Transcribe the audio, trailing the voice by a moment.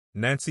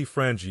Nancy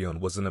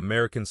Frangione was an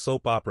American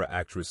soap opera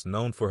actress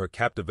known for her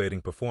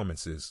captivating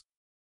performances.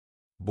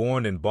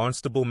 Born in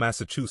Barnstable,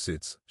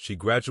 Massachusetts, she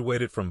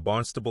graduated from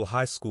Barnstable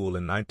High School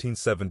in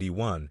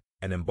 1971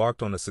 and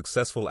embarked on a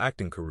successful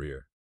acting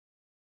career.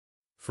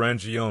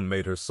 Frangione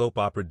made her soap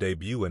opera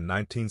debut in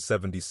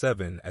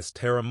 1977 as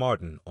Tara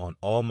Martin on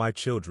All My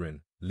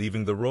Children,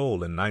 leaving the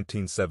role in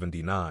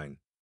 1979.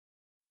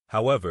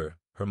 However,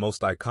 her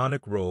most iconic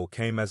role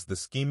came as the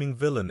scheming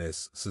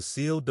villainess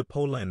Cecile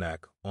DePoulignac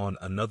on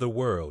Another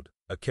World,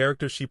 a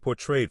character she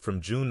portrayed from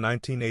June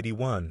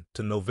 1981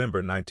 to November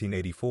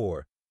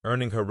 1984,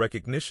 earning her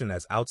recognition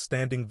as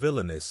Outstanding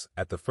Villainess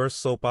at the first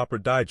Soap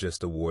Opera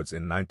Digest Awards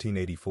in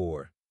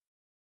 1984.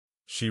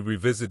 She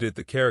revisited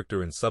the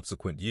character in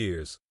subsequent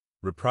years,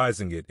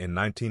 reprising it in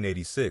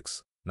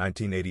 1986,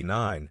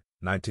 1989,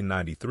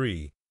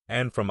 1993,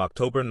 and from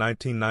October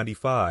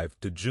 1995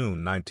 to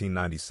June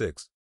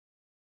 1996.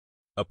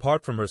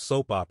 Apart from her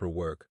soap opera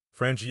work,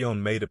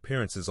 Frangione made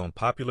appearances on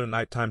popular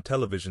nighttime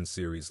television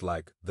series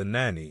like The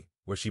Nanny,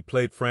 where she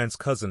played Fran's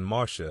cousin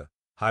Marcia,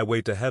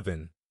 Highway to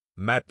Heaven,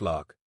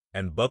 Matlock,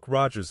 and Buck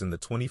Rogers in the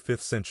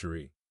 25th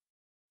Century.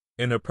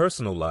 In her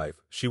personal life,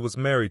 she was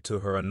married to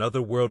her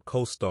Another World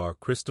co-star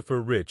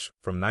Christopher Rich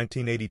from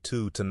 1982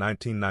 to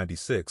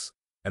 1996,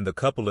 and the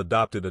couple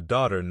adopted a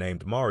daughter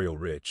named Mario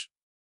Rich.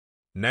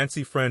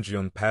 Nancy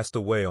Frangione passed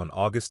away on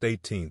August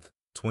 18,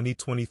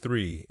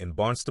 2023 in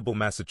Barnstable,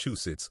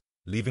 Massachusetts,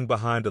 leaving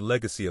behind a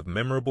legacy of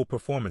memorable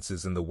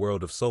performances in the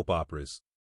world of soap operas.